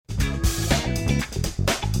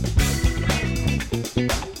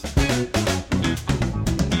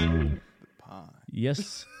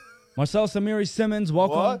Yes. Marceles Amiri Simmons,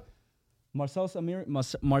 welcome. What? Marceles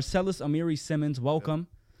Amiri Simmons, welcome.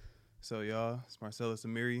 So y'all, it's Marceles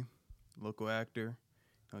Amiri, local actor.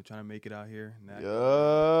 I'm trying to make it out here. Yeah.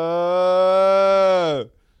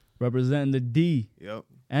 Representing the D. Yep.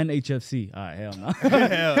 And HFC. All right, hell no.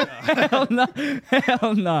 Hell no.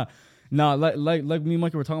 Hell no. No, like me and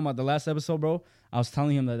Mikey were talking about the last episode, bro. I was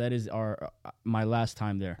telling him that is my last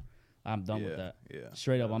time there. I'm done with that. Yeah.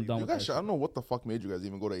 Straight up, I'm done You with guys, that. I don't know what the fuck made you guys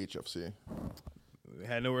even go to HFC. We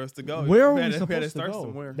had nowhere else to go. Where are we had supposed to to start go?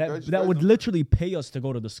 somewhere. That would literally pay us to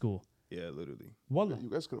go to the school. Yeah, literally. Wallah. You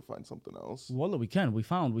guys could have found something else. Wallah, we can. We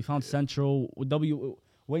found Central.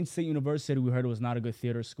 Wayne State University, we heard it was not a good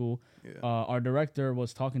theater school. Yeah. Our director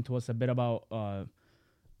was talking to us a bit about,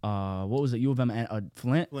 what was it, U of M and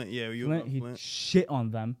Flint? Flint, yeah. He shit on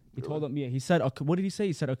them. He told them, he said, what did he say?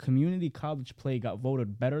 He said a community college play got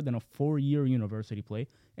voted better than a 4-year university play,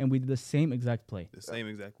 and we did the same exact play. The same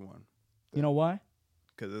exact one. You know why?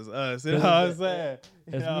 Because it's us. You know what I'm saying?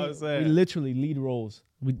 You know what I'm We saying? literally lead roles.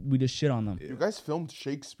 We just shit on them. You guys filmed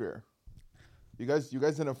Shakespeare. You guys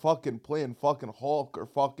didn't fucking play in fucking Hulk or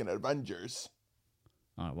fucking Avengers.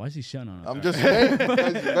 All right, why is he shitting on us? I'm just saying.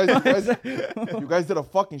 You guys did a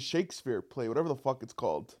fucking Shakespeare play, whatever the fuck it's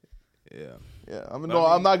called. Yeah. Yeah, I'm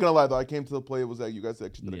not gonna lie though. I came to the play. It was like you guys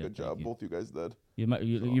actually did a good job. you. Both you guys did. You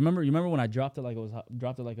remember when I dropped it like it was hot?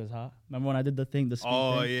 Remember when I did the thing? The screen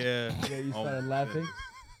Oh, thing? yeah. Yeah, you Oh, started laughing.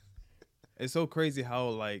 It's so crazy how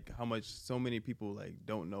much so many people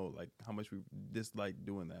don't know how much we dislike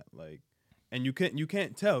doing that. And you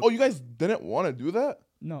can't tell. Oh, you guys didn't want to do that?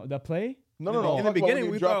 No, the play. No. In the I'm talking about beginning,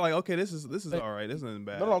 when we you dropped- thought okay, this is all right. This isn't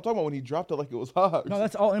bad. No, I'm talking about when he dropped it like it was hot. No,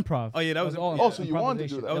 that's all improv. Oh, yeah, that was all. yeah. Oh, so you wanted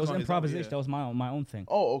to do that. That was on his own, improvisation. yeah. That was my own thing.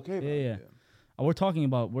 Oh, okay. Yeah. We're talking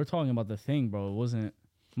about the thing, bro. It wasn't.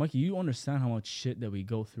 Mikey, you understand how much shit that we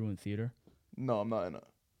go through in theater? No, I'm not in it.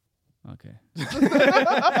 Okay.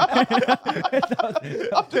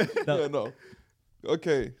 Yeah, no.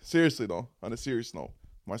 Okay, seriously though, on a serious note,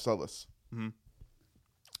 Marceles,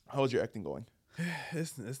 how is your acting going?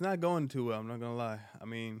 It's not going too well. I'm not gonna lie. I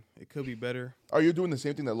mean, it could be better. Are you doing the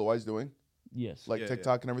same thing that Loai's doing, Yes. like Yeah,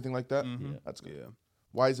 TikTok and everything like that? Mhm. That's good. Yeah.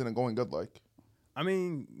 Why isn't it going good? Like, I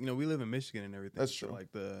mean, we live in Michigan and everything. That's so, true.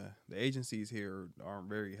 the agencies here aren't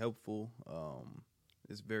very helpful.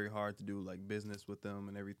 It's very hard to do business with them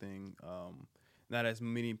and everything. Not as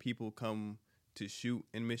many people come to shoot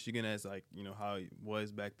in Michigan as how it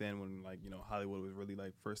was back then when Hollywood was really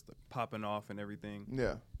first popping off and everything.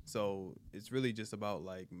 yeah, So it's really just about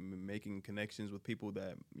making connections with people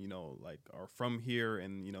that are from here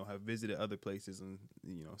and have visited other places and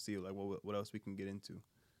see what else we can get into.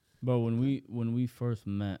 Bro, when we first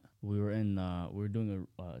met, we were doing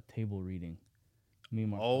a table reading. Me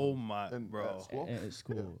and Oh Mark. my, And bro! at school? At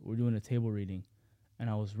school, Yeah. we're doing a table reading, and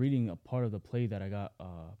I was reading a part of the play that I got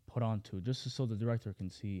put onto, just so the director can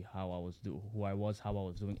see how I was how I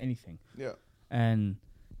was doing anything. yeah. And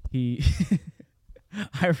he,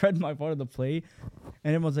 I read my part of the play,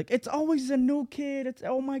 and everyone's like, "It's always a new kid. It's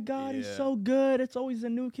oh my god, he's Yeah. so good. It's always a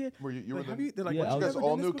new kid." Were you were Have the, you, they're like, Yeah, "What, I you was- guys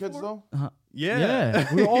all new kids though?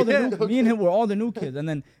 Yeah. we were all the Yeah, new, me and him were all the new kids, and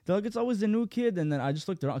then they're like, "It's always the new kid," and then I just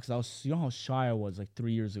looked around because I was, how shy I was 2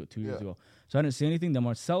 years ago, 2 years Yeah. ago, so I didn't say anything. Then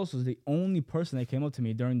Marceles was the only person that came up to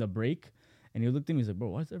me during the break, and he looked at me, he's like, "Bro,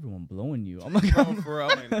 why is everyone blowing you?" I'm like, Bro, for real,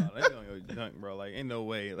 I'm like, no, they gonna go dunk, bro. Ain't no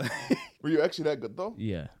way. Were you actually that good though?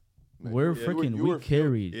 "Yeah, Man, we're you freaking, you we were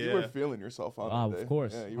carried." Yeah. You were feeling yourself on that day. Of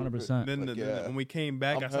course, Yeah, you were 100%. then Like, then yeah. when we came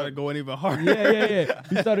back, I'm I started him. going even harder. Yeah.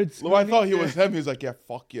 He started. Loai Screaming. thought he was him. He was like, yeah,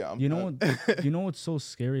 fuck yeah. You know what? You know what's so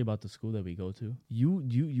scary about the school that we go to?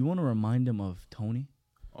 You want to remind him of Tony?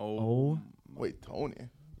 Oh, Wait, Tony.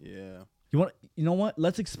 yeah. You know what?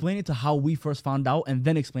 Let's explain it to how we first found out, and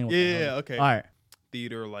then explain what. the hell. Yeah, okay. All right.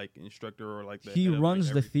 Theater instructor or the He head of, runs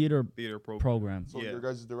the every theater theater program. So Yeah. your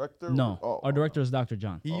guys' director? No, Oh, our director is Dr.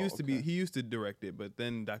 John. He Oh, used to okay. he used to direct it, but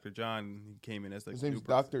then Dr. John came in as His new name's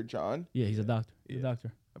person. Dr. John. Yeah, he's a doctor. He's a Yeah. doctor.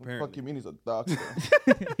 What the fuck Apparently, you mean he's a doctor?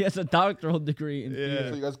 He has a doctoral degree in Yeah. theater.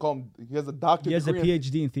 So you guys call him, he has a doctor He has a degree in-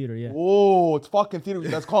 PhD in theater. Yeah. Whoa, it's fucking theater. You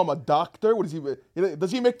guys call him a doctor? What is he?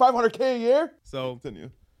 Does he make $500K a year? so Continue.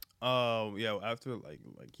 yeah, after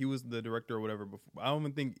he was the director or whatever before. I don't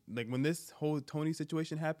even think when this whole Tony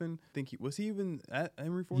situation happened, was he even at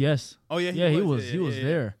Emory Ford? Yes. Oh yeah, Yeah, he was. Yeah, He was yeah.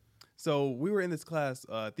 there. So we were in this class,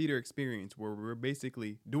 theater experience, where we were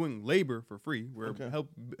basically doing labor for free. We're Okay.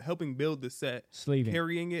 helping build the set, Slaving.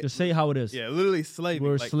 carrying it. Just say how it is. Yeah, literally slaving.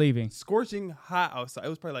 We're slaving. Scorching hot outside. It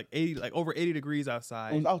was probably 80, over 80 degrees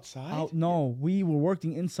outside. It was outside? No, we were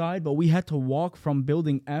working inside, but we had to walk from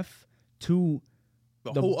building F to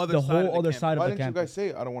the whole other side Why of the didn't campus. you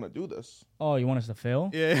guys say, I don't want to do this? Oh, you want us to fail?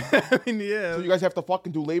 Yeah, I mean, yeah. So you guys have to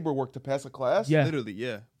fucking do labor work to pass a class? Yeah. Literally,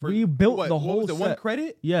 yeah. We built the whole what was it, one set.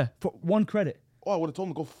 credit? Yeah, for 1 credit. Oh, I would have told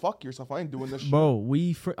him to go fuck yourself. I ain't doing this shit. Bro,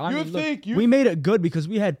 we made it good because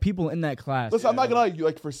we had people in that class. Listen, I'm not gonna lie. You,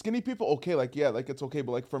 like, for skinny people, okay, like, yeah, like, it's okay.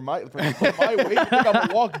 But, like, for my weight, you think I'm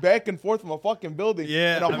gonna walk back and forth from a fucking building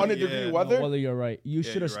in 100-degree weather? No, you're right. You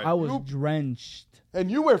should have. Right. I was drenched. And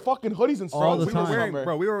you wear fucking hoodies and stuff all the time.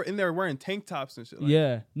 We were in there wearing tank tops and shit. Like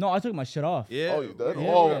yeah. No, I took my shit off. Yeah. Oh, you did?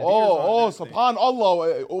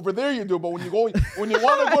 Subhanallah. Over there you do. But when you want to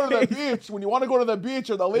go to the beach,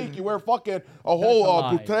 or the lake, you wear fucking a whole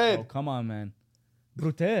brutel. Oh, come on, man.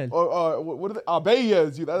 Brutel. What are they?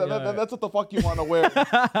 Abayas. That's what the fuck you want to wear.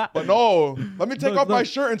 But no, let me take off my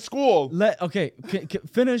shirt in school.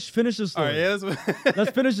 Finish the story. All right, yeah,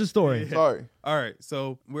 let's finish the story. Yeah. Sorry. All right,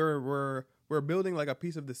 so we're building like a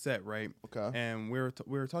piece of the set, right? Okay. And we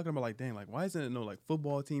were talking about like, dang, like why isn't it no like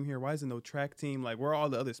football team here? Why isn't no track team? Like where are all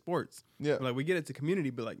the other sports? Yeah. Like we get it to community,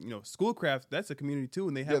 but like schoolcraft, that's a community too,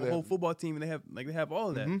 and they have a whole football team, and they have all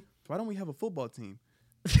of that. So why don't we have a football team?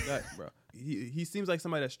 That, bro. He seems like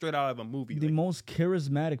somebody that's straight out of a movie. The most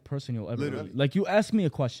charismatic person you'll ever meet. Like you ask me a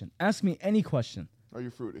question. Ask me any question. Are you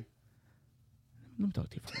fruity? Let me talk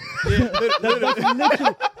to you.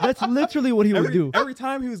 That's literally what he would do. Every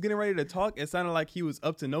time he was getting ready to talk, it sounded like he was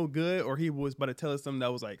up to no good, or he was about to tell us something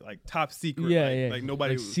that was like top secret. Like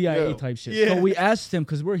nobody was, CIA type shit. Yeah. So we asked him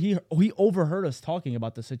because he overheard us talking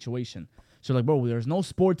about the situation. So like, bro, there's no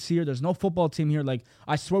sports here. There's no football team here. Like,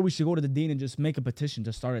 I swear we should go to the dean and just make a petition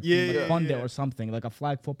to start a team, like fund it or something, like a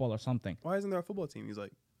flag football or something. Why isn't there a football team? He's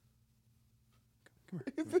like, come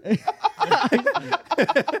here.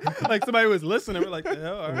 Like somebody was listening. We're like, the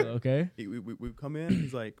hell? All right. Okay. We come in.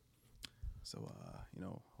 He's like, so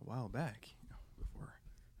a while back, before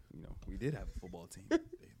we did have a football team. They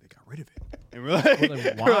got rid of it. And we're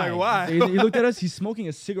like, why? He looked at us. He's smoking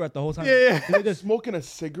a cigarette the whole time. Yeah. He's like, smoking a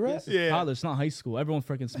cigarette? Yeah. College, it's not high school. Everyone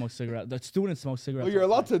freaking smokes cigarettes. The students smoke cigarettes. Oh, you're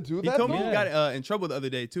allowed to do that? He told me he got in trouble the other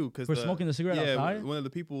day too for smoking the cigarette outside. One of the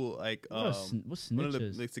people like what snitches? one of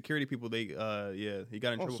the security people he got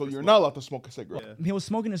in trouble. So you're not allowed to smoke a cigarette. Yeah. He was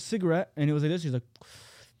smoking a cigarette and he was like this. He's like,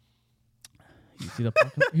 you see the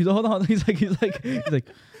parking? He's like, hold on. He's like, you see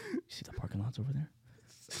the parking lots over there?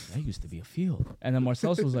 That used to be a field. And then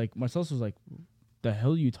Marceles was like, the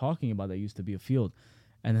hell are you talking about? That used to be a field.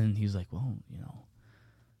 And then he's like, well,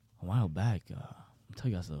 a while back, I'll tell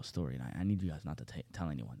you guys a little story, and I need you guys not to tell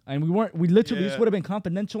anyone. And we literally, this would have been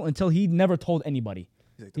confidential until he never told anybody.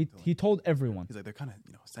 Like, he told everyone. He's like, they're kind of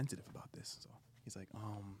sensitive about this. So he's like,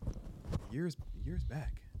 years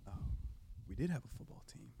back, we did have a football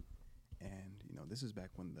team, and this is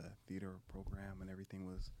back when the theater program and everything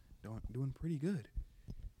was doing pretty good.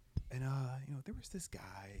 And there was this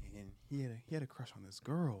guy, and he had a crush on this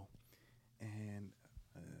girl, and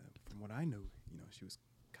from what I knew, she was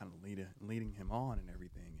kind of leading him on and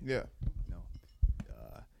everything. And, yeah.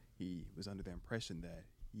 He was under the impression that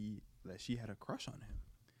she had a crush on him.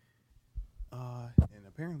 And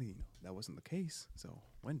apparently, that wasn't the case. So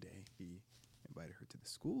one day he invited her to the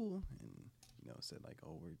school and said like,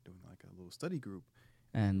 "Oh, we're doing like a little study group."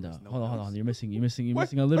 And hold on, you're missing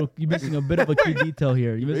a bit of a key detail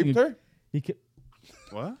here. You're missing her?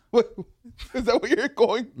 What? Is that where you're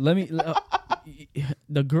going? Let me.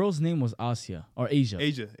 The girl's name was Asia.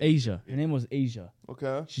 Asia. Her name was Asia.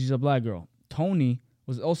 Okay. She's a black girl. Tony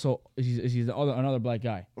was also he's another black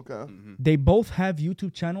guy. Okay. Mm-hmm. They both have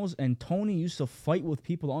YouTube channels, and Tony used to fight with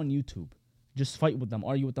people on YouTube. Just fight with them,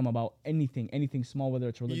 argue with them about anything small, whether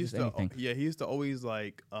it's religious, anything. He used to always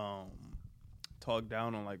like talk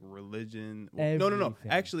down on like religion. Everything. No.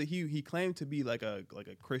 Actually, he claimed to be like a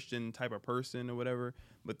Christian type of person or whatever,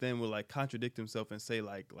 but then would like contradict himself and say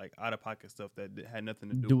like out of pocket stuff that had nothing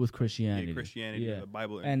to do with Christianity. Or the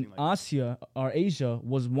Bible, and like Asia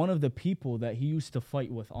was one of the people that he used to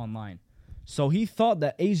fight with online. So he thought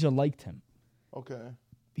that Asia liked him. Okay.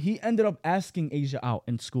 He ended up asking Asia out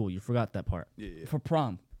in school. You forgot that part. Yeah. For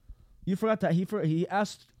prom. You forgot that he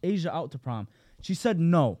asked Asia out to prom. She said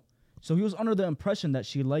no. So he was under the impression that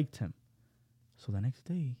she liked him. So the next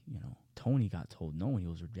day, Tony got told no and he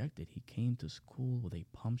was rejected. He came to school with a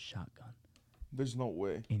pump shotgun. There's no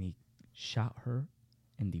way. And he shot her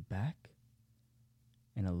in the back.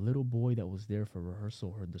 And a little boy that was there for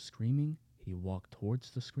rehearsal heard the screaming. He walked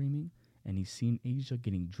towards the screaming. And he seen Asia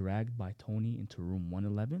getting dragged by Tony into room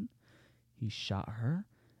 111. He shot her.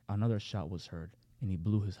 Another shot was heard. And he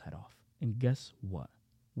blew his head off. And guess what?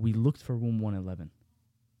 We looked for room 111.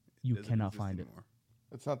 You cannot find it.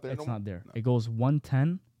 It's not there. It's not there. No. It goes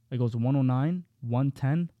 110, It goes 109,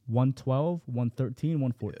 110, 112, 113,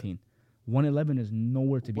 114. 111 is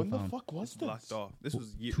nowhere to be when found. the fuck was It's this? blocked off. This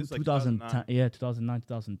was this was like 2010. 2009. Yeah, 2009,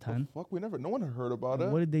 2010. The fuck, no one heard about And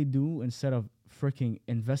it. what did they do instead of freaking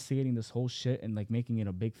investigating this whole shit and like making it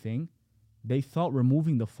a big thing? They thought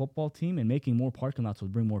removing the football team and making more parking lots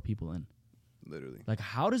would bring more people in. Literally. Like,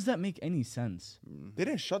 how does that make any sense? They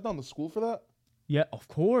didn't shut down the school for that? Yeah, of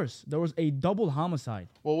course. There was a double homicide.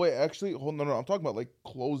 Well, wait, actually, hold on, no, I'm talking about like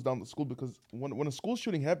close down the school because when a school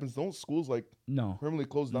shooting happens, don't schools like No. permanently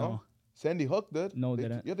close down? No. Sandy Hook did. No, they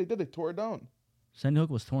didn't. Yeah, they did. They tore it down. Sandy Hook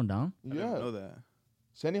was torn down. I didn't Yeah, know that.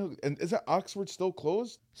 Sandy Hook, and is that Oxford still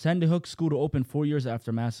closed? Sandy Hook school to open 4 years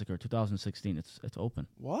after massacre, 2016. It's open.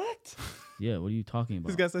 What? Yeah, what are you talking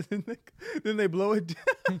This about? guy said, then they blow it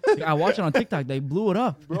down. I watched it on TikTok. They blew it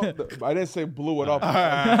up. Bro, I didn't say blew it up.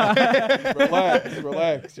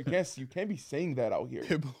 Relax. You can't be saying that out here.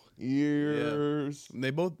 Ears.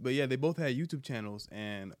 They both had YouTube channels,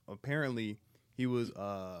 and apparently he would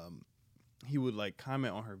like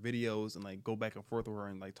comment on her videos and like go back and forth with her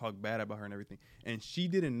and like talk bad about her and everything. And she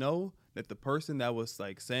didn't know that the person that was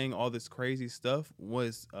like saying all this crazy stuff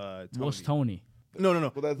was Tony. Was Tony? No.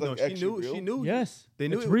 Well, that's, like, She actually real? knew. Yes. They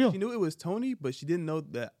knew it's it, real. She knew it was Tony, but she didn't know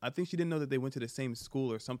that. I think she didn't know that they went to the same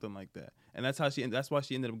school or something like that. And that's why she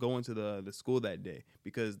ended up going to the school that day,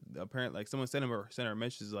 because apparently like someone sent her a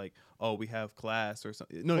message like, "Oh, we have class" or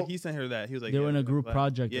something. No, he sent her that. He was like, They were in a we have group class.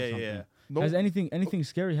 project Yeah, or something. yeah. No, Has anything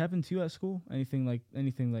scary happened to you at school? Anything like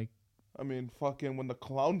I mean, fucking when the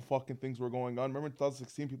clown fucking things were going on. Remember in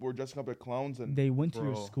 2016, people were dressing up as clowns and they went to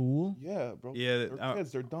your Bro. school? yeah, bro. Yeah, they're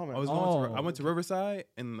kids. They're dumb. I was Oh. I went to Riverside,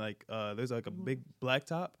 and like there's like a big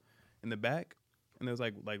blacktop in the back, and there's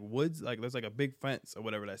like woods, like there's like a big fence or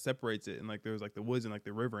whatever that separates it, and like there's like the woods and like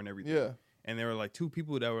the river and everything. Yeah. And there were like two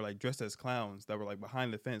people that were like dressed as clowns that were like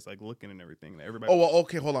behind the fence, like looking and everything. Like, everybody. Oh well,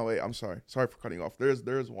 okay. Hold on, wait. I'm sorry. Sorry for cutting you off. There's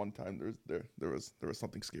one time there was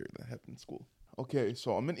something scary that happened in school. Okay,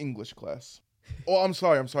 so I'm in English class. Oh, I'm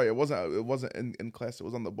sorry. It wasn't in class. It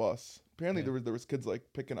was on the bus. Apparently there was kids like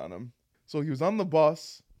picking on him. So he was on the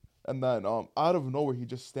bus, and then out of nowhere he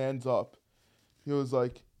just stands up. He was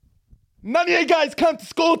like, "None of you guys come to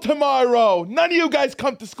school tomorrow. None of you guys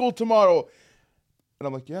come to school tomorrow." And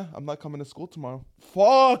I'm like, "Yeah, I'm not coming to school tomorrow."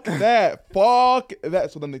 Fuck that. Fuck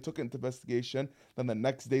that. So then they took it into investigation. Then the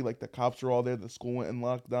next day, like the cops were all there. The school went in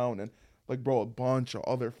lockdown, and like, bro, a bunch of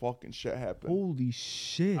other fucking shit happened. Holy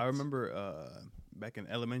shit. I remember back in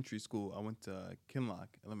elementary school, I went to Kinlock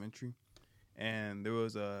Elementary, and there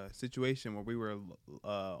was a situation where we were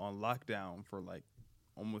on lockdown for like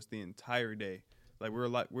almost the entire day. Like we're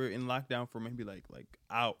in lockdown for maybe like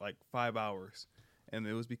 5 hours, and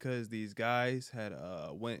it was because these guys had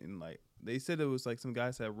went and like they said it was like some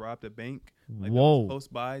guys had robbed a bank. Like, Whoa. that was close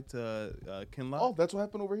by to Kinlock. Oh, that's what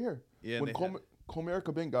happened over here. Yeah, when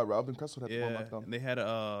Comerica Bank got robbed and Crestwood had to go on lockdown. and they had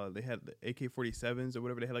the AK-47s or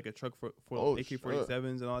whatever. They had like a truck for Oh,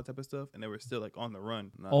 AK-47s and all that type of stuff, and they were still like on the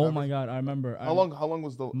run. Oh my God, I remember. How long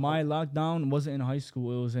was the My lockdown wasn't in high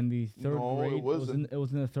school. It was in the third No, it grade. wasn't. It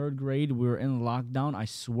was in the third grade. We were in lockdown. I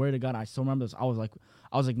swear to God, I still remember this. I was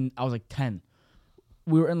like 10.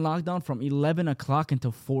 We were in lockdown from 11 o'clock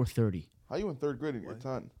until 4:30. How you in third grade and you're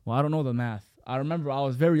 10? Well, I don't know the math. I remember I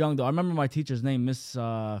was very young though. I remember my teacher's name, Miss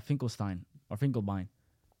Finkelstein or Finkelbein.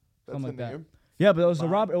 That's Something the like that. name. Yeah, but it was a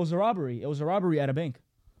robbery. It was a robbery at a bank.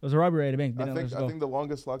 It was a robbery at a bank. They I didn't let think us go. I think the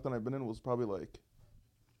longest lockdown I've been in was probably like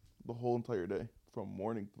the whole entire day from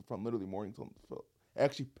literally morning till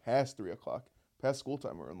actually past 3 o'clock, past school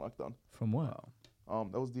time. We were in lockdown. From what?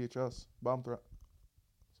 That was DHS bomb threat.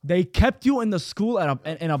 They kept you in the school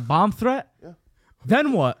in a bomb threat? Yeah.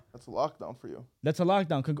 Then what? That's a lockdown for you. That's a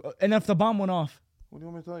lockdown. And if the bomb went off? What do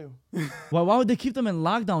you want me to tell you? Well, why would they keep them in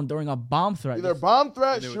lockdown during a bomb threat? Either bomb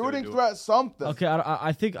threat, They knew what they shooting were threat, something. Okay,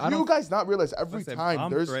 I think I You don't. guys not realize every time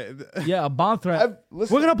there's Yeah, a bomb threat.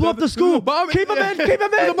 listen, We're gonna blow up the school. Keep him in. Keep him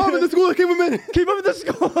in. There's a bomb in the school. Keep him in. Keep him in the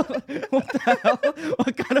school. What the hell?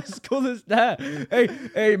 What kind of school is that?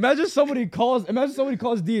 Hey, imagine somebody calls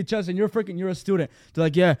DHS and you're a student. They're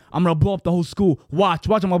like, yeah, I'm gonna blow up the whole school. Watch,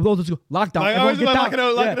 I'm gonna blow up the school. Lockdown. Like, Everyone get lock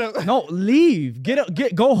down. it up. No, leave.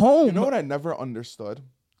 Go home. You know what I never understood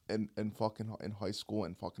in high school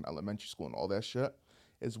and fucking elementary school and all that shit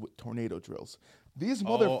is with tornado drills. These I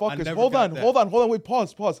motherfuckers. never Hold got on. that. Hold on. Wait.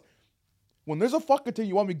 Pause. When there's a fucking thing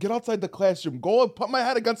you want me to get outside the classroom, go and put my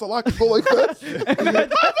head against the lock and go like this.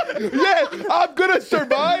 Yeah, I'm gonna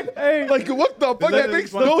survive. Hey. Like what the fuck? That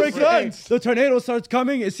makes no sense. The tornado starts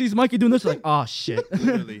coming. It sees Mikey doing this. Like, oh shit.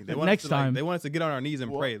 Literally, they want Next us to, like, time. they want us to get on our knees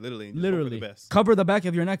and pray. Literally, and just hope for Literally, the best. cover the back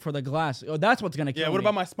of your neck for the glass. Oh, that's what's gonna kill Yeah. me. What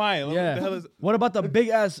about my spine? What the hell Yeah. is? What about the big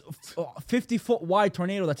ass 50-foot wide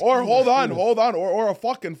tornado that's Or in hold the on, field? or a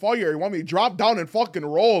fucking fire. You want me to drop down and fucking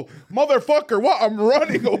roll, motherfucker? What? I'm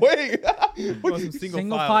running away. Some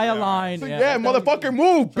Single file line. Yeah, motherfucker,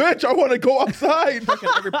 move, bitch! I want to go outside. Fucking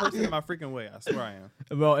every person in my freaking way. I swear I am.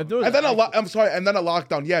 Bro, if there was And then I'm sorry, and then a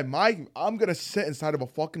lockdown. Yeah, I'm gonna sit inside of a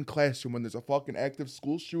fucking classroom when there's a fucking active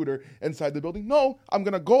school shooter inside the building. No, I'm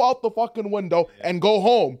gonna go out the fucking window and go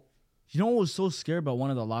home. You know what was so scary about one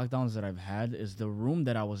of the lockdowns that I've had is the room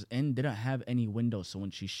that I was in didn't have any windows. So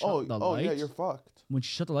when she shut the lights, yeah, you're fucked. when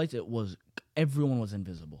she shut the lights, everyone was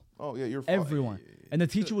invisible. Oh yeah, you're fucked. Everyone. And the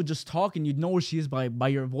teacher would just talk and you'd know where she is by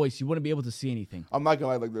your voice. You wouldn't be able to see anything. I'm not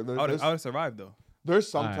gonna lie, like I would have survived though. there's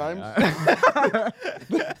sometimes.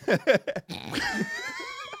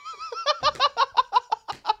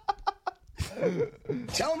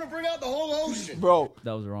 Tell him to bring out the whole ocean. Bro,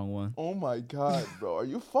 That was the wrong one. oh my god, bro, are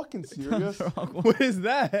you fucking serious? What is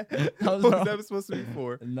that? was What wrong. was that supposed to be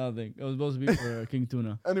for? Nothing. It was supposed to be for King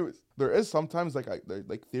Tuna. Anyways, there is sometimes like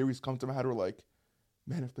theories come to my head where like,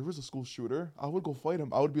 man, if there was a school shooter, I would go fight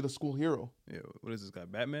him. I would be the school hero. Yeah, what is this guy?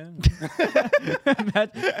 Batman?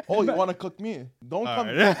 Oh, you want to cook me? Don't All come.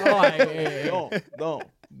 right. Oh, hey.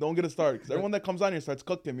 Don't get it started. Because everyone that comes on here starts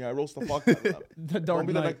cooking me. I roast the fuck out of them. The Dark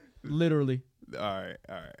be the Knight. Literally. all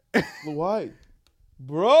right. Why,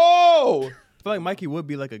 bro? I feel like Mikey would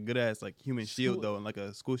be like a good ass like human shield though in like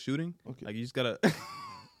a school shooting. Okay. Like you just gotta.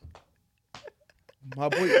 My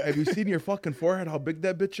boy, have you seen your fucking forehead? How big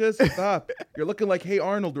that bitch is? Stop. You're looking like Hey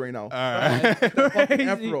Arnold right now. Alright. Fucking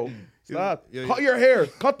afro. Stop. Yeah, Cut your hair.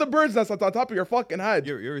 Cut the bird's nest on top of your fucking head.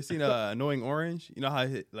 You ever seen Annoying Orange? You know how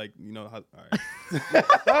how.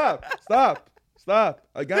 All right. Stop.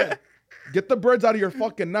 Again. Get the birds out of your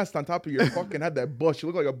fucking nest on top of your fucking head. That bush. You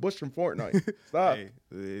look like a bush from Fortnite. Stop. Hey,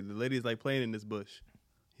 the lady's like playing in this bush.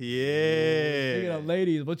 Yeah. Speaking of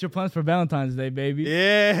ladies, what's your plans for Valentine's Day, baby?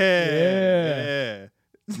 Yeah.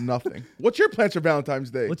 Nothing. What's your plans for Valentine's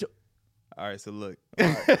Day? What's your All right, so look.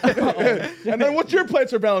 And then what's your plans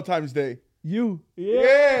for Valentine's Day? you?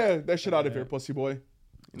 Yeah. That shit out of here, pussy boy.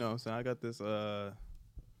 You know what I'm saying? I got this I'm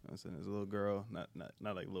saying there's a little girl, not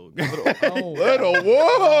like little girl. Oh, Little.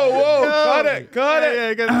 Whoa. Cut it.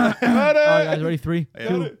 Yeah, Cut All right, it. guys, ready? 3, Yeah.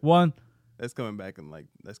 2, 1. that's coming back in like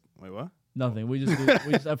wait, what? Nothing. We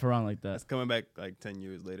just F around like that. That's coming back like 10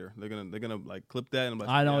 years later. They're gonna like clip that and like,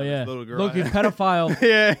 I know, this yeah. little girl. Look, he's pedophile.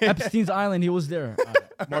 Yeah. Epstein's Island. He was there.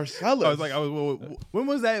 Marceles. I was like, when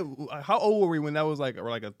was that? How old were we when that was like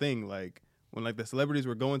a thing? Like when like the celebrities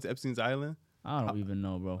were going to Epstein's Island? I don't even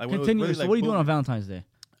know, bro. Like, when it was Continue. really, So like, what are you doing on booming. Valentine's Day?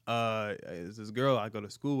 It's this girl I go to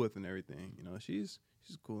school with and everything. You know, she's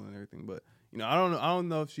cool and everything, but you know, I don't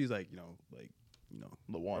know if she's like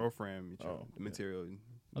the one. girlfriend material.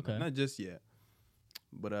 Okay. Not just yet.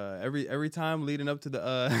 But every time leading up to the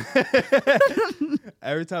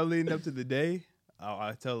day,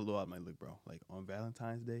 I tell Lil, I'm like, look, bro, like on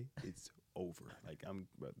Valentine's Day, it's over. Like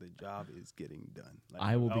the job is getting done. Like,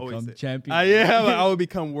 I will always become say- champion. I will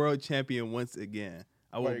become world champion once again.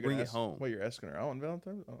 I will bring it home. Wait, you're asking her out on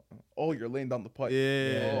Valentine's? Oh, you're laying down the pipe.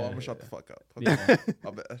 Yeah. Oh, I'm gonna shut the fuck up. Yeah.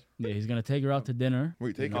 My bad. Yeah, he's gonna take her out to dinner. Where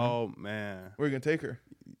you taking her? Oh man, Where you gonna take her?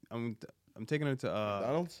 I'm taking her to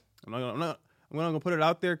McDonald's? I'm not gonna put it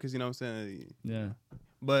out there because you know what I'm saying. Yeah.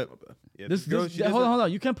 But yeah, This girl, hold she on, doesn't- hold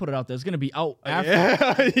on. You can't put it out there. It's gonna be out after.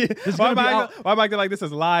 Yeah. is Why gonna am be I acting like this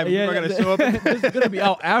is live? Yeah, We're gonna show up. this is gonna be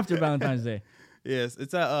out after Valentine's Day. Yes,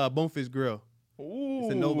 it's at Bonefish Grill. Ooh,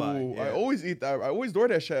 a no-buy, yeah. I always eat that. I always door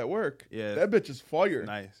that shit at work. Yeah. That bitch is fire.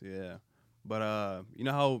 Nice, yeah. But you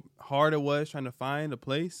know how hard it was trying to find a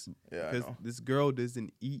place Yeah, I because know. this girl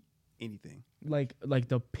doesn't eat anything. Like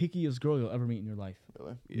the pickiest girl you'll ever meet in your life.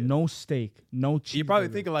 Really? Yeah. No steak, no cheese. You're probably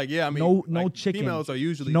thinking like, yeah, I mean, No like, chicken, Females are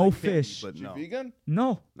usually no like, picky, fish. but She no, vegan?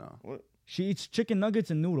 no. no. She eats chicken nuggets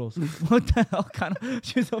and noodles. What the hell kind of?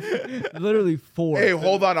 She's literally 4. Hey,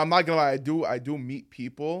 hold on. I'm not gonna lie. I do meet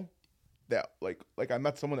people that like I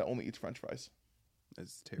met someone that only eats French fries.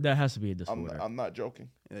 That's terrible. That has to be a disorder. I'm not joking.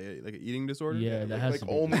 Like an eating disorder. Yeah, that has to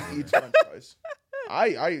be. only eats French fries.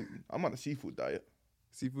 I'm on a seafood diet.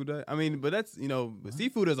 Seafood diet. I mean, but that's but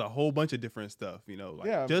seafood is a whole bunch of different stuff. You know, like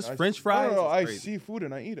Yeah, just I- French fries. No, is I crazy. see food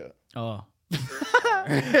and I eat it. Oh.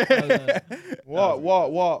 What?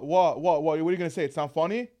 What are you gonna say? It's not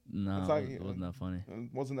funny? No, It's like- it wasn't that funny.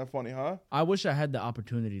 Wasn't that funny, huh? I wish I had the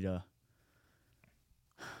opportunity to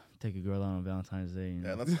take a girl out on Valentine's Day. You know?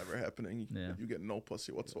 Yeah, that's never happening. Yeah. You get no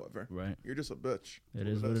pussy whatsoever. Right. You're just a bitch. It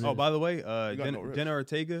is what it is. Oh, by the way, got no ribs. Jenna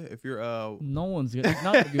Ortega, if you're No one's gonna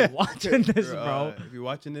not be watching this, you're, bro. if you're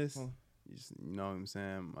watching this, you know what I'm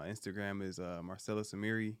saying. My Instagram is Marceles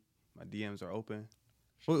Amiri. My DMs are open.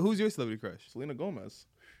 Who's your celebrity crush? Selena Gomez.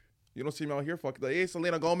 You don't see me out here fucking like, hey,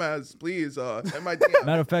 Selena Gomez, please, in my DM.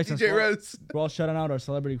 Matter of fact, DJ Rez. we're all shouting out our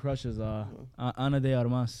celebrity crushes. Ana de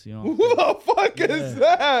Armas, you know. Who the fuck is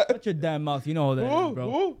that? Shut your damn mouth. You know who that is,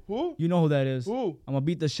 bro. Who? You know who that is. Who? I'm gonna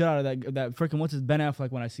beat the shit out of that freaking what's his Ben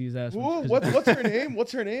Affleck when I see his ass. Who? What's her name?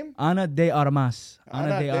 What's her name? Ana de Armas.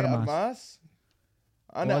 Ana de Armas. Armas?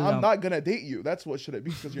 I'm Hola. not gonna date you. That's what should it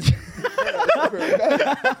be because you're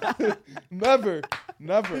never.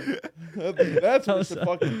 That's what it should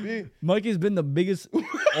fucking be. Mikey's been the biggest.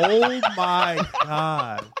 Oh my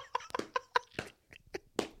god.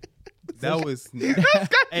 That was.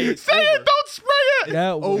 Hey, Say it, don't spray it.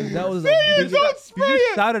 That was Say it, don't spray you just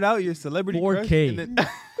it. shouted out your celebrity 4K. crush. And then,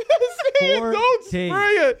 Say it, don't 4K.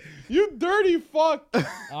 spray it. You dirty fuck.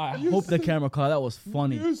 I hope the camera caught. That was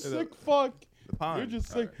funny. You sick fuck. the pond. You're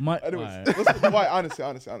just sick. My- Anyways, alright. listen, why?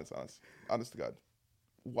 Honest to God.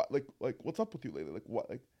 What? Like, what's up with you lately? Like, what?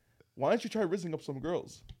 Like, why don't you try rizzing up some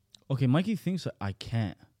girls? Okay, Mikey thinks that I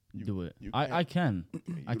can't do it. you I can.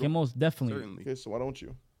 I can most definitely. Certainly. Okay, so why don't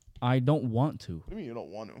you? I don't want to. What do you mean you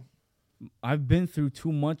don't want to? I've been through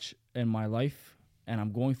too much in my life, and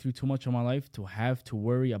I'm going through too much in my life to have to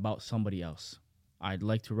worry about somebody else. I'd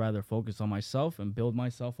like to rather focus on myself and build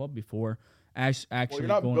myself up before actually Well, you're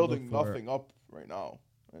not going building to look for nothing up right now,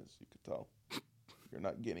 as you could tell. You're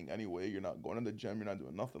not gaining any weight. You're not going to the gym. You're not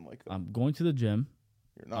doing nothing like that. I'm going to the gym.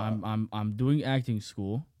 You're not. I'm doing acting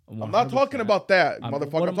school. I'm not talking 100%. about that, what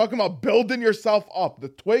motherfucker. I'm am- talking about building yourself up. The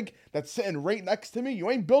twig that's sitting right next to me,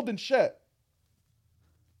 you ain't building shit.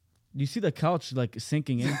 Do you see the couch like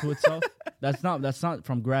sinking into itself? That's not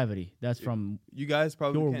from gravity. That's from You guys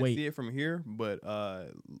probably Your can't weight. see it from here, but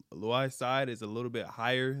Luai's side is a little bit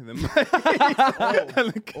higher than mine.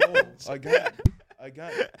 I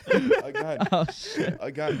got it. oh shit.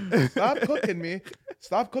 I got it.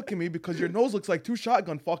 Stop cooking me because your nose looks like two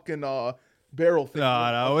shotgun fucking barrel things.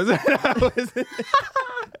 No,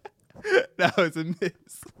 that was a miss.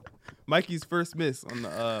 Mikey's first miss on the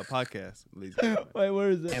podcast. Ladies and gentlemen. Wait, where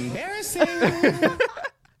is it? Embarrassing.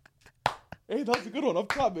 Hey, that was a good one. Up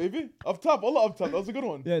top, baby. Up top. All up top. That was a good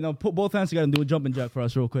one. Yeah, no, put both hands together and do a jumping jack for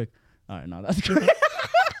us real quick. All right, no, that's good.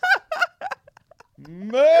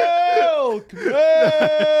 Milk.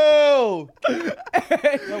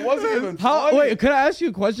 That wasn't even funny. Wait, could I ask you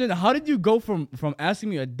a question? How did you go from asking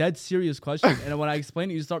me a dead serious question and when I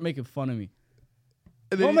explain it, you start making fun of me?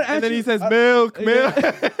 And Well, I'm gonna then he answer- says milk.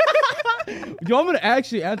 Do you want me to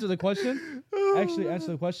actually answer the question? Actually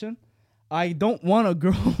answer the question? I don't want a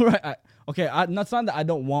girl, right? It's not that I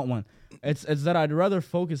don't want one. It's that I'd rather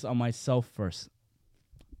focus on myself first.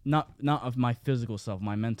 Not of my physical self,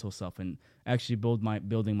 my mental self, and actually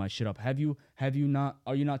building my shit up. Are you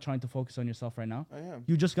not trying to focus on yourself right now? I am.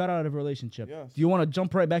 You just got out of a relationship. Yes. Do you want to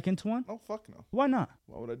jump right back into one? No, fuck no. Why not?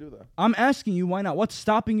 Why would I do that? I'm asking you why not? What's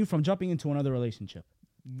stopping you from jumping into another relationship?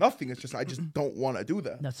 Nothing. It's just I just don't want to do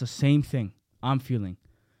that. That's the same thing I'm feeling.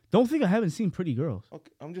 Don't think I haven't seen pretty girls.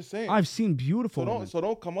 Okay, I'm just saying. I've seen beautiful so women.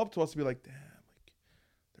 don't come up to us and be like, damn, like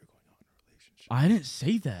they're going on in a relationship. I didn't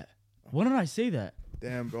say that. When did I say that?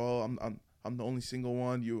 Damn, bro, I'm the only single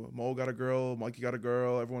one. Mo got a girl, Mikey got a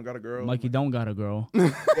girl, everyone got a girl. Mikey don't got a girl.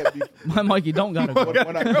 Yeah, My Mikey don't got a girl.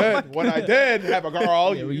 when I did have a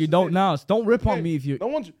girl, Yeah, well, you don't now. So don't rip on Hey, me if you. No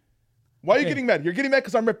one's. Why are you Okay. getting mad? You're getting mad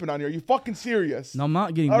because I'm ripping on you. Are you fucking serious? No, I'm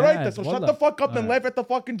not getting All mad. right, then. So Hold shut the fuck up All and right. laugh at the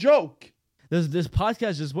fucking joke. This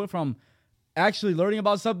podcast just went from actually learning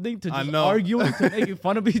about something to I just know. arguing to making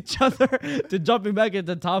fun of each other to jumping back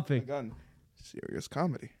into topic. Again, serious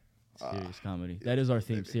comedy. Serious comedy. That is our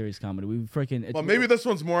theme. Serious comedy. We freaking. Well, maybe this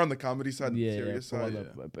one's more on the comedy side than the Yeah, serious side.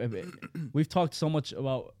 We've talked so much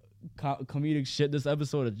about comedic shit this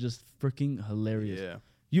episode. It's just freaking hilarious. Yeah.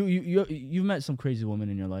 You've met some crazy women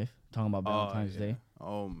in your life. Talking about Valentine's Day.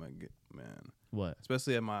 Oh my god, man. What?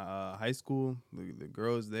 Especially at my high school, the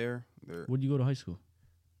girls there. Where'd you go to high school?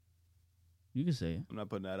 You can say it. I'm not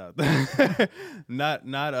putting that out there.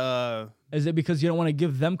 not. Is it because you don't want to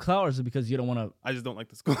give them clout, or is it because you don't want to? I just don't like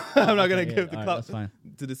the school. I'm not gonna Okay, give yeah, the all right, clout that's fine.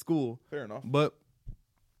 to the school. Fair enough. But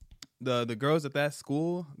the girls at that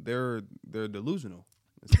school, they're delusional.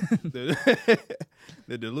 they're,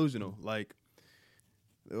 they're delusional. Like,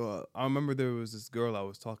 I remember there was this girl I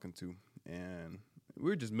was talking to, and we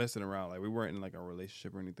were just messing around. Like, we weren't in like a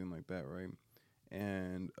relationship or anything like that, right?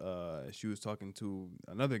 And she was talking to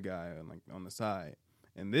another guy on the side,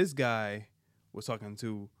 and this guy was talking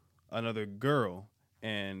to another girl,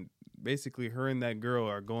 and basically her and that girl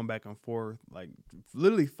are going back and forth, like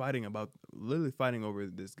literally fighting over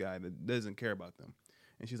this guy that doesn't care about them.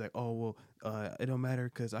 And she's like, "Oh well, it don't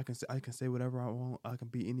matter because I can say whatever I want. I can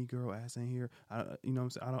be any girl ass in here. You know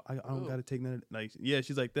what I'm saying? I don't gotta take none. Like, yeah,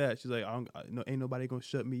 she's like that. She's like, ain't nobody gonna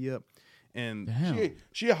shut me up." And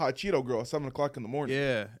she a hot Cheeto girl at 7:00 in the morning.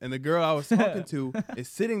 yeah, and the girl I was talking to is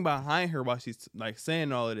sitting behind her while she's like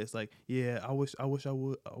saying all of this. Like, yeah, I wish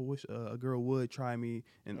a girl would try me,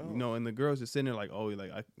 and you know, and the girl's just sitting there like, oh,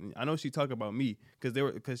 like I know she talked about me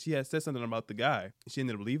because she had said something about the guy. She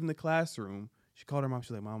ended up leaving the classroom. She called her mom.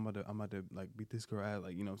 She's like, "Mom, I'm about to like beat this girl out.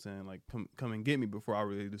 Like, you know what I'm saying? Like, come and get me before I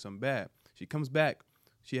really do something bad." She comes back.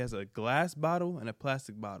 She has a glass bottle and a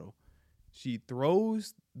plastic bottle. She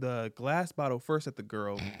throws the glass bottle first at the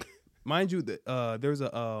girl. Mind you, there's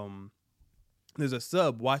a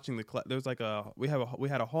sub watching the class. There's like we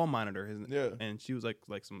had a hall monitor. And she was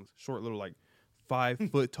like some short little like 5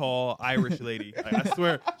 foot tall Irish lady. Like, I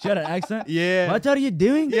swear. She had an accent? Yeah. What are you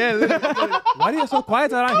doing? Yeah. Why are you so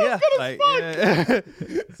quiet around here? Like, yeah.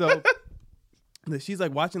 So she's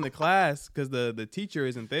like watching the class because the teacher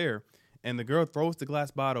isn't there. And the girl throws the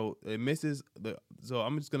glass bottle. It misses so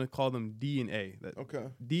I'm just gonna call them D and A. Okay.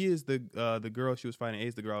 D is the girl she was fighting. A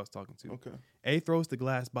is the girl I was talking to. Okay. A throws the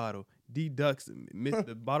glass bottle. D ducks.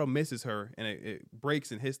 The bottle misses her and it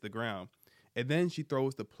breaks and hits the ground. And then she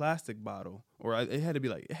throws the plastic bottle, or it had to be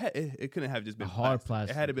like it couldn't have just been a hard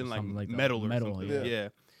plastic. It had to been like metal or something. Yeah. Yeah.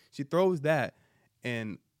 She throws that,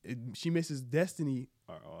 and she misses Destiny.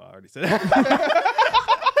 Oh, I already said that.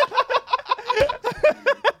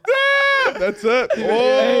 That's it.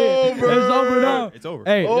 Hey, it's over now. It's over.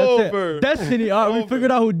 Hey, Over. that's it. Destiny. All right, we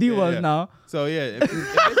figured out who D was Yeah. now. So yeah,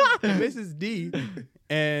 it misses D,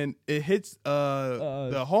 and it hits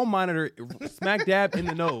the hall monitor smack dab in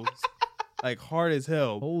the nose. Like hard as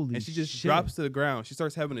hell. Holy and she just shit. drops to the ground. She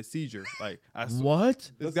starts having a seizure. Like What?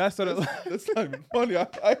 This guy started. That's not even funny. I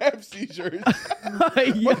have seizures.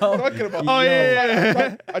 Yo. Talking about. Oh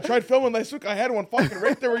yeah. I tried filming last week. I had one fucking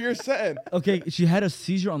right there where you're sitting. Okay, she had a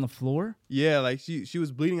seizure on the floor. Yeah, like she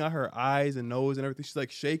was bleeding out her eyes and nose and everything. She's like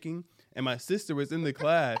shaking. And my sister was in the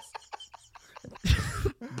class.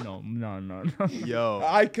 No. Yo.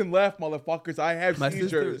 I can laugh, motherfuckers. I have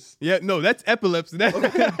seizures. Sister, yeah, no, that's epilepsy.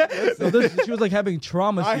 She was like having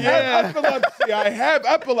trauma. I have epilepsy. I have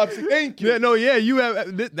epilepsy. Thank you. Yeah, no, yeah, you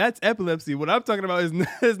have. That's epilepsy. What I'm talking about is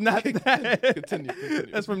not that. Continue.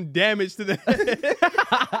 That's from damage to the head.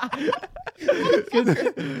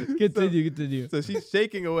 Continue. So she's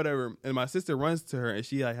shaking or whatever, and my sister runs to her, and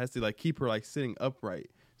she like has to like keep her like sitting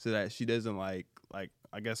upright so that she doesn't like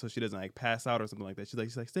I guess so she doesn't like pass out or something like that.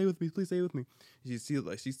 She's like stay with me, please stay with me. She's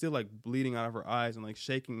still like bleeding out of her eyes and like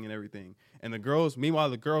shaking and everything. And meanwhile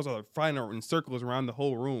the girls are like flying in circles around the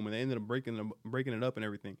whole room, and they ended up breaking it up and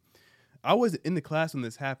everything. I was in the class when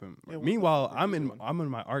this happened. Yeah, Meanwhile, I'm in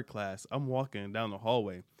my art class. I'm walking down the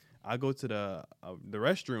hallway. I go to the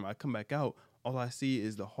restroom. I come back out. All I see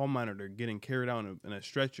is the hall monitor getting carried out in a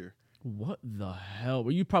stretcher. What the hell?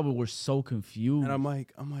 You probably were so confused. And I'm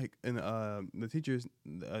like, and the teachers,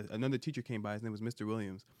 another teacher came by. His name was Mr.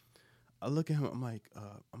 Williams. I look at him. I'm like,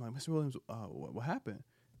 Mr. Williams, what happened?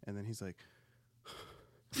 And then he's like,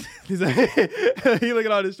 he look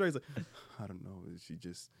at all this straight. He's like, I don't know. She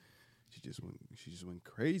just went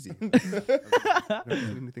crazy. I've never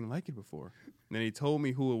seen anything like it before. And then he told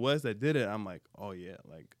me who it was that did it. I'm like, oh yeah,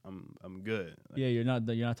 like I'm good. Like, yeah, you're not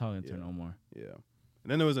talking to her no more. Yeah. And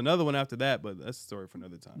then there was another one after that, but that's a story for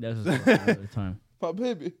another time. That's a story for another time. My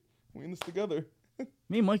baby, we in this together.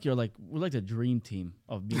 Me and Mikey we're like the dream team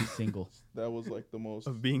of being single. That was like the most.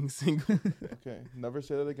 Of being single. Okay, never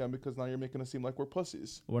say that again because now you're making it seem like we're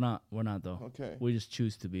pussies. We're not though. Okay. We just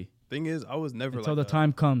choose to be. Thing is, I was never Until like the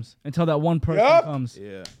time comes. Until that one person Yep. comes.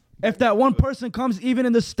 Yeah. If that one person comes, even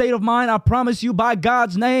in the state of mind, I promise you, by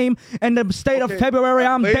God's name, in the state of February,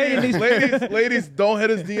 I'm dating these. Ladies, don't hit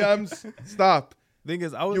his DMs. Stop. Thing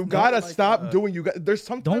is, I was. You gotta like, stop doing. There's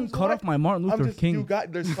sometimes. Don't cut off my Martin Luther King.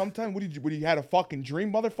 There's sometimes. What did you had a fucking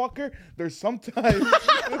dream, motherfucker? There's sometimes.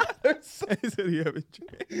 He said he have a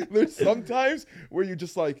dream. There's sometimes where you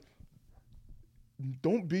just like.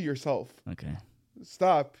 Don't be yourself. Okay.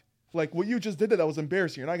 Stop. Like what you just did. That was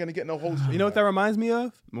embarrassing. You're not gonna get no host. You know what that reminds me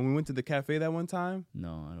of? When we went to the cafe that one time.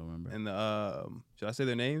 No, I don't remember. And should I say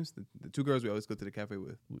their names? The two girls we always go to the cafe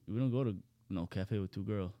with. We don't go to no cafe with two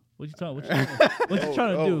girls. What you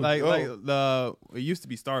trying to do? Like it used to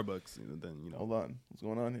be Starbucks. Then Hold on. What's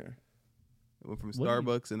going on here? We went from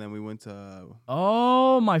Starbucks and then we went to.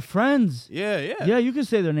 Oh, my friends. Yeah. Yeah, you can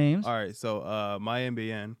say their names. All right, so my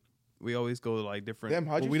MBN, we always go to like different. Damn,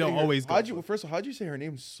 how'd you we say don't always go. First of all, how'd you say her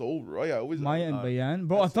name so right? I always Maya and Bayan.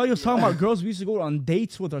 Bro, I thought you were talking about girls we used to go on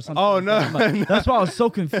dates with or something. Oh, like no, that. I'm like, no. That's why I was so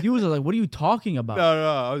confused. I was like, what are you talking about?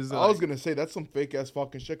 No. I was gonna say that's some fake ass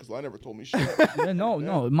fucking shit because I never told me shit. Yeah,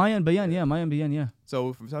 no. Maya and Bayan, yeah.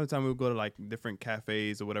 So from time to time we would go to like different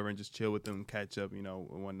cafes or whatever and just chill with them, catch up, and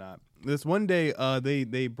whatnot. This one day,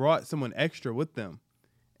 they brought someone extra with them,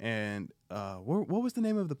 and what was the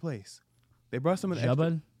name of the place? They brought someone extra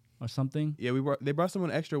Jabal or something. Yeah, they brought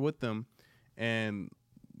someone extra with them, and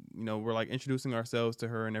we're like introducing ourselves to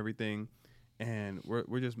her and everything, and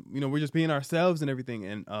we're just being ourselves and everything.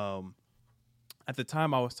 And at the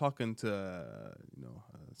time, I was talking to a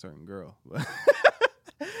certain girl.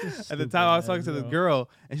 At the time, I was talking to the girl,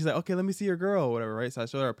 and she's like, "Okay, let me see your girl," or whatever, right? So I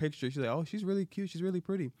showed her a picture. She's like, "Oh, she's really cute. She's really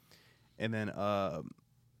pretty." And then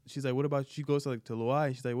she's like, "What about?" She goes to Luai,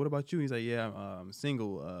 and she's like, "What about you?" And he's like, "Yeah, I'm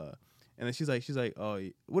single." And then she's like, "Oh,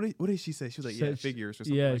 what did she say?" She was like, "Yeah, figures or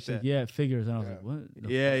something like that." Yeah, figures. And I was like, "What?"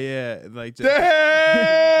 Yeah, like just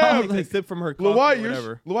Damn! like sip from her coffee or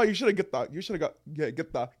whatever. Luai, you should have get that. You should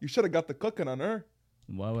have got the cooking on her.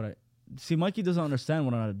 Why would I? See, Mikey doesn't understand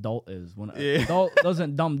what an adult is. When an adult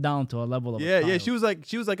doesn't dumb down to a level of a child. She was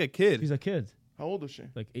like a kid. She's a kid. How old is she?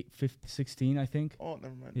 Like 16, I think. Oh,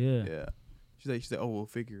 never mind. Yeah. She's like, "Oh, well,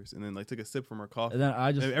 figures," and then like took a sip from her coffee. And then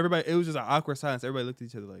and everybody, it was just an awkward silence. Everybody looked at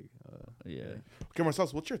each other like, yeah. Okay,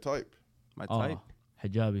 Marceles, what's your type? My type.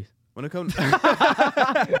 Hijabis. When it comes,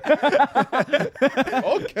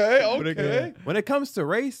 okay. When it comes to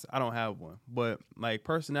race, I don't have one, but like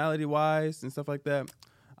personality wise and stuff like that,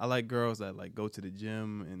 I like girls that like go to the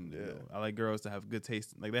gym, and I like girls that have good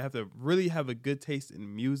taste. Like they have to really have a good taste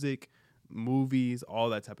in music, movies, all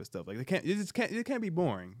that type of stuff. Like it can't be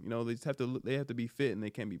boring. They just have to be fit, and they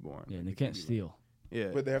can't be boring. Yeah, and they can't steal.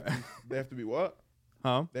 Yeah, But they have to be what?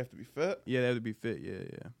 Huh? They have to be fit. Yeah, they have to be fit.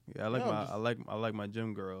 Yeah. I like my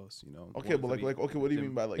gym girls. Okay, but like okay, what do you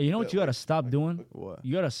mean by like? Hey, you know what fit? you gotta stop doing? What?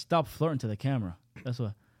 You gotta stop flirting to the camera. That's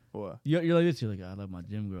what. What? You're like this. You're like, I like my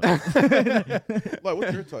gym girl. Like,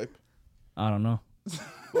 what's your type? I don't know.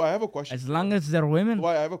 Well, I have a question. As long as they're women.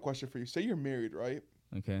 Well, I have a question for you. Say you're married, right?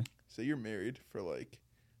 Okay. Say you're married for like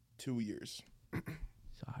 2 years. So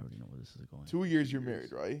I already know where this is going. 2 years you're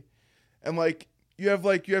married, right? And like you have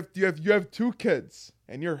 2 kids,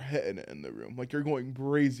 and you're hitting it in the room, like you're going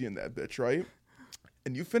crazy in that bitch, right?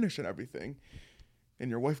 And you finish and everything, and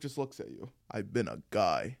your wife just looks at you. I've been a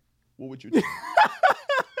guy. What would you do?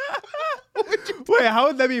 Wait, how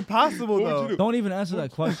would that be possible What would though? you do? Don't even answer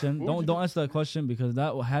that question. What would Don't answer that question because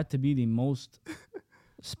that had to be the most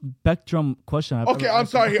spectrum question I've Okay, ever I'm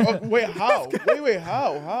answered. sorry. Wait, how? Wait,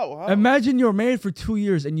 how? Imagine you're married for 2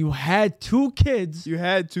 years and you had 2 kids. You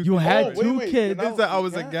had to. You had wait, 2 wait, kids. you're It's like I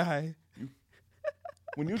was a Yeah. guy.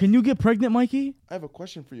 When you, Can you get pregnant, Mikey? I have a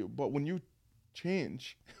question for you. But when you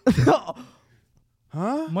change,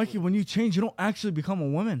 Huh? Mikey, when you change, you don't actually become a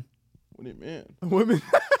woman. what do you mean? Women.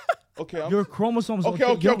 Okay, Your chromosomes. okay.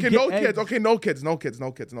 you don't get No eggs. kids. Okay, no kids.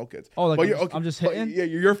 Oh, like But I'm just but hitting? Yeah,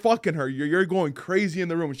 you're fucking her. You're going crazy in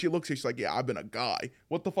the room, and she looks at you. She's like, "Yeah, I've been a guy.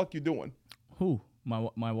 What the fuck you doing?" Who?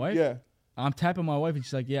 My wife? Yeah. I'm tapping my wife and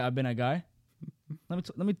she's like, "Yeah, I've been a guy."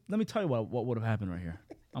 Let me tell you what would have happened right here.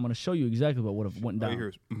 I'm gonna show you exactly what would have went down. Right here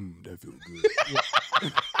is, that feels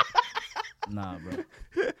good. Nah, bro.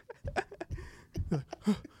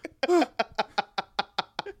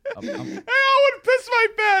 Hey, I would piss my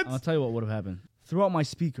I'll pants. tell you what would have happened. Throughout my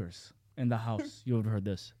speakers in the house, you would have heard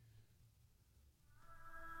this.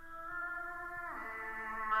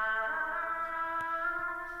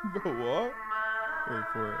 Bro, what? Wait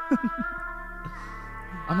for it.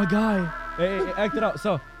 I'm a guy. Hey, act it out.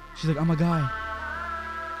 So she's like, I'm a guy.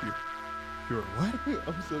 You're what?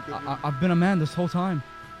 I'm so good. I've been a man this whole time.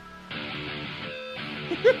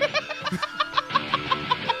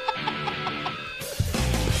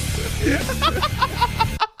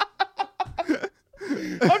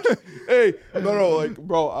 Hey, no, like,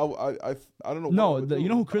 bro, I don't know. No, what I would do. you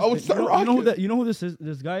know who Chris? I would start you know who rocking. you know who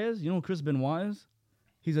this guy is? You know who Chris Benoit is?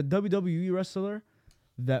 He's a WWE wrestler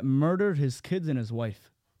that murdered his kids and his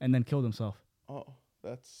wife and then killed himself. Oh,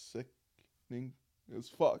 that's sickening as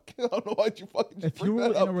fuck. I don't know why'd you fucking just If you bring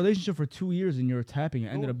were that in a up. relationship for 2 years and you're tapping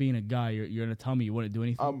and ended up being a guy, you're gonna tell me you wouldn't do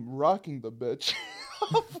anything. I'm rocking the bitch.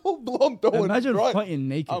 I'm full blown throwing. Imagine drugs. fighting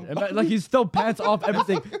naked. I'm- like he's still pants off,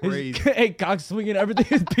 everything. His hey, cock swinging, everything.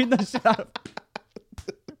 He's beating the shit out of.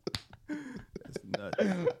 That's nuts.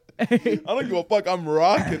 Hey, I don't give a fuck. I'm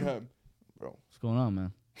rocking him, bro. what's going on,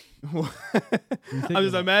 man? I'm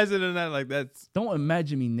just imagining that like that's. Don't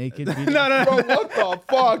imagine me naked. No, beating- no, Bro, no. what the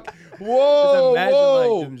fuck? Whoa, Just imagine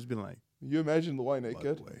whoa. like them just being like, You imagine the white by the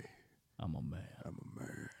naked? way, I'm a man. I'm a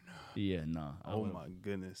man. Yeah, nah. Oh my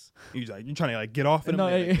goodness. You trying to like get off of them? No,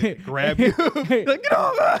 and, hey, like, grab you. hey. Like, get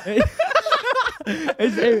off.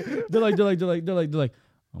 They're like,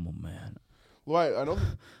 I'm a man. Well, I know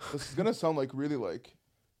this is gonna sound like really like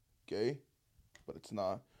gay, but it's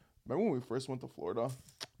not. Remember when we first went to Florida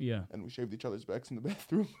Yeah. and we shaved each other's backs in the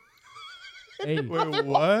bathroom? Hey, Wait,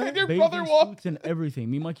 what? Your bathing brother walked. suits and everything.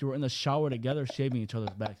 Me and Mikey were in the shower together, shaving each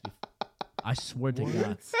other's backs. I swear to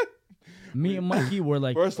God. Me and Mikey were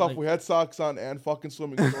like. First off, like, we had socks on and fucking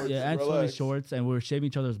swimming shorts. yeah, and swimming Relax. shorts, and we were shaving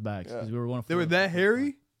each other's backs because we were going. They were that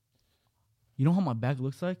hairy? You know how my back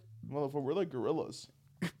looks like? Motherfucker, we're like gorillas.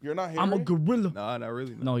 You're not hairy. I'm a gorilla. Nah, not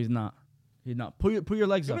really. No, he's not. He's not. Put your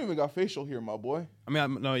legs You up. don't even got facial hair, my boy. I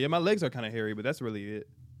mean, no, yeah, my legs are kind of hairy, but that's really it.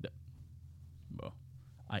 Bro,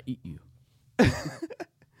 I eat you.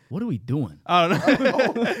 What are we doing? I don't know.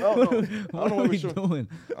 I don't know. What are we doing?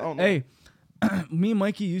 I don't know. Hey, me and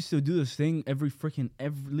Mikey used to do this thing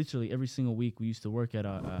literally every single week. We used to work at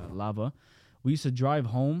Lava. We used to drive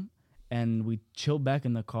home and we chill back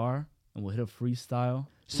in the car and we'll hit a freestyle.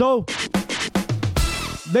 So,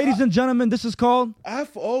 ladies and gentlemen, this is called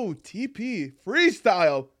FOTP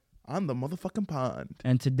Freestyle on the motherfucking pond.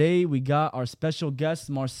 And today we got our special guest,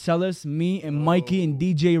 Marceles, me, and Mikey and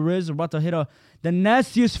DJ Riz. We're about to hit the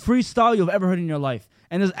nastiest freestyle you've ever heard in your life.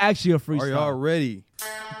 And it's actually a freestyle. Are y'all ready?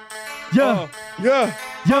 Yeah, Yeah.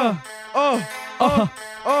 yeah.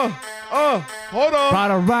 Hold on.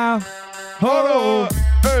 Right around. Hold Oh, on.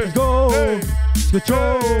 Hey. go. Hey.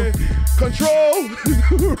 Control. Hey. Control.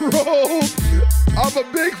 Roll. I'm a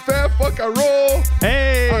big fat fuck. I roll.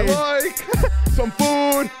 Hey. I like some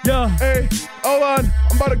food. Yeah. Hey, hold on.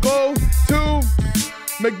 I'm about to go to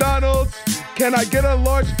McDonald's. Can I get a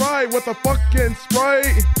large fry with a fucking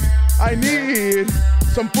Sprite? I need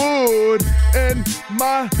some food in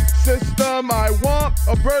my system. I want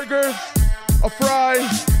a burger, a fry,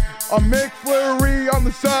 a McFlurry on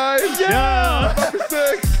the side. Yeah. Number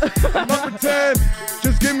 6, number 10.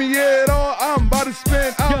 Just give me it all. I'm about to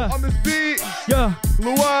spin out Yeah. on this beat. Yeah.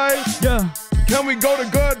 Louis, Yeah. can we go to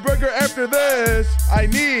Good Burger after this? I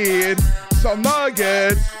need some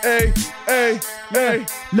nuggets. Hey, hey, hey.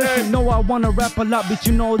 Listen, hey. no, I wanna rap a lot, but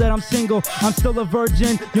you know that I'm single. I'm still a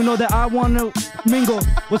virgin. You know that I wanna mingle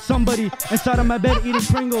with somebody inside of my bed eating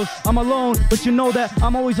Pringles. I'm alone, but you know that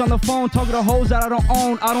I'm always on the phone talking to hoes that I don't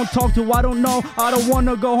own. I don't talk to, I don't know. I don't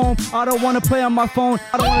wanna go home. I don't wanna play on my phone.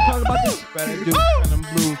 I don't wanna talk about this. Better do and them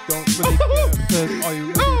blues don't really care, cause all you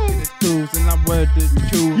really get is clues, and I'm ready to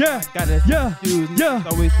choose. Yeah. I gotta Yeah. choose. Yeah.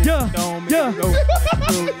 Always Yeah. Don't make Yeah. it go like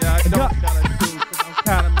two. Yeah, I don't gotta choose, cause I'm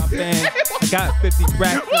counting my band. I got 50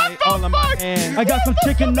 racks and they all in my hand. I got some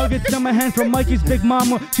chicken nuggets in my hand from Mikey's big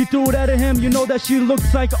mama. She threw it at him, you know that she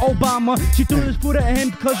looks like Obama. She threw this food at him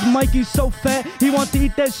because Mikey's so fat. He wants to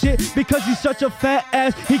eat that shit because he's such a fat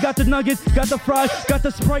ass. He got the nuggets, got the fries, got the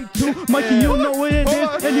Sprite too. Mikey, you know what it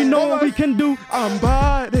is, and you know what we can do. I'm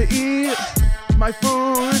about to eat my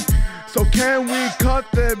food, so can we cut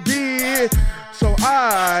the beat so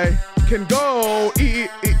I can go eat.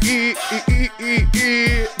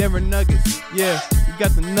 Denver Nuggets, yeah, you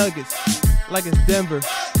got the Nuggets, like it's Denver,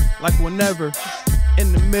 like whenever,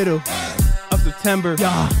 in the middle of September.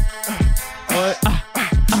 Yeah. What?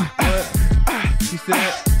 What? She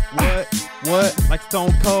said, what? Like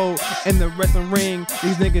Stone Cold in the wrestling ring.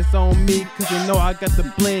 These niggas on me, cause they know I got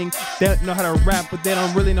the bling. They don't know how to rap, but they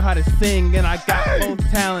don't really know how to sing. And I got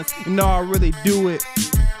both talents, you know I really do it.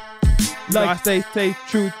 You know, I stay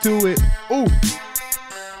true to it. Ooh.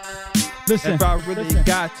 Listen, If I really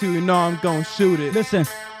got to, you know I'm gonna shoot it. listen,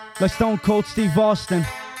 like Stone Cold Steve Austin.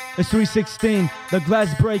 It's 316, the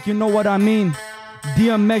glass break, you know what I mean.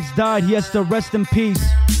 DMX died, he has to rest in peace.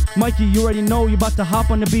 Mikey, you already know you about to hop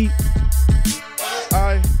on the beat.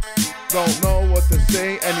 I don't know what to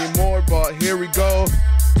say anymore, but here we go.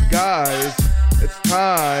 Guys, it's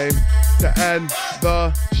time to end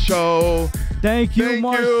the show. Thank you, Thank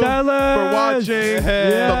Marceles. you for watching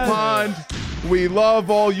Yeah. The Pond. We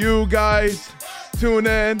love all you guys. Tune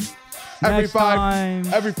in every Next time.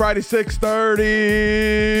 every Friday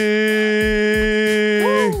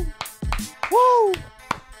 6:30. Woo!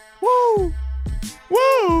 Woo! Woo!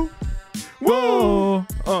 Woo! Go. Go.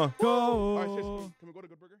 All right, seriously, can we go to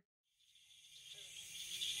Good Burger?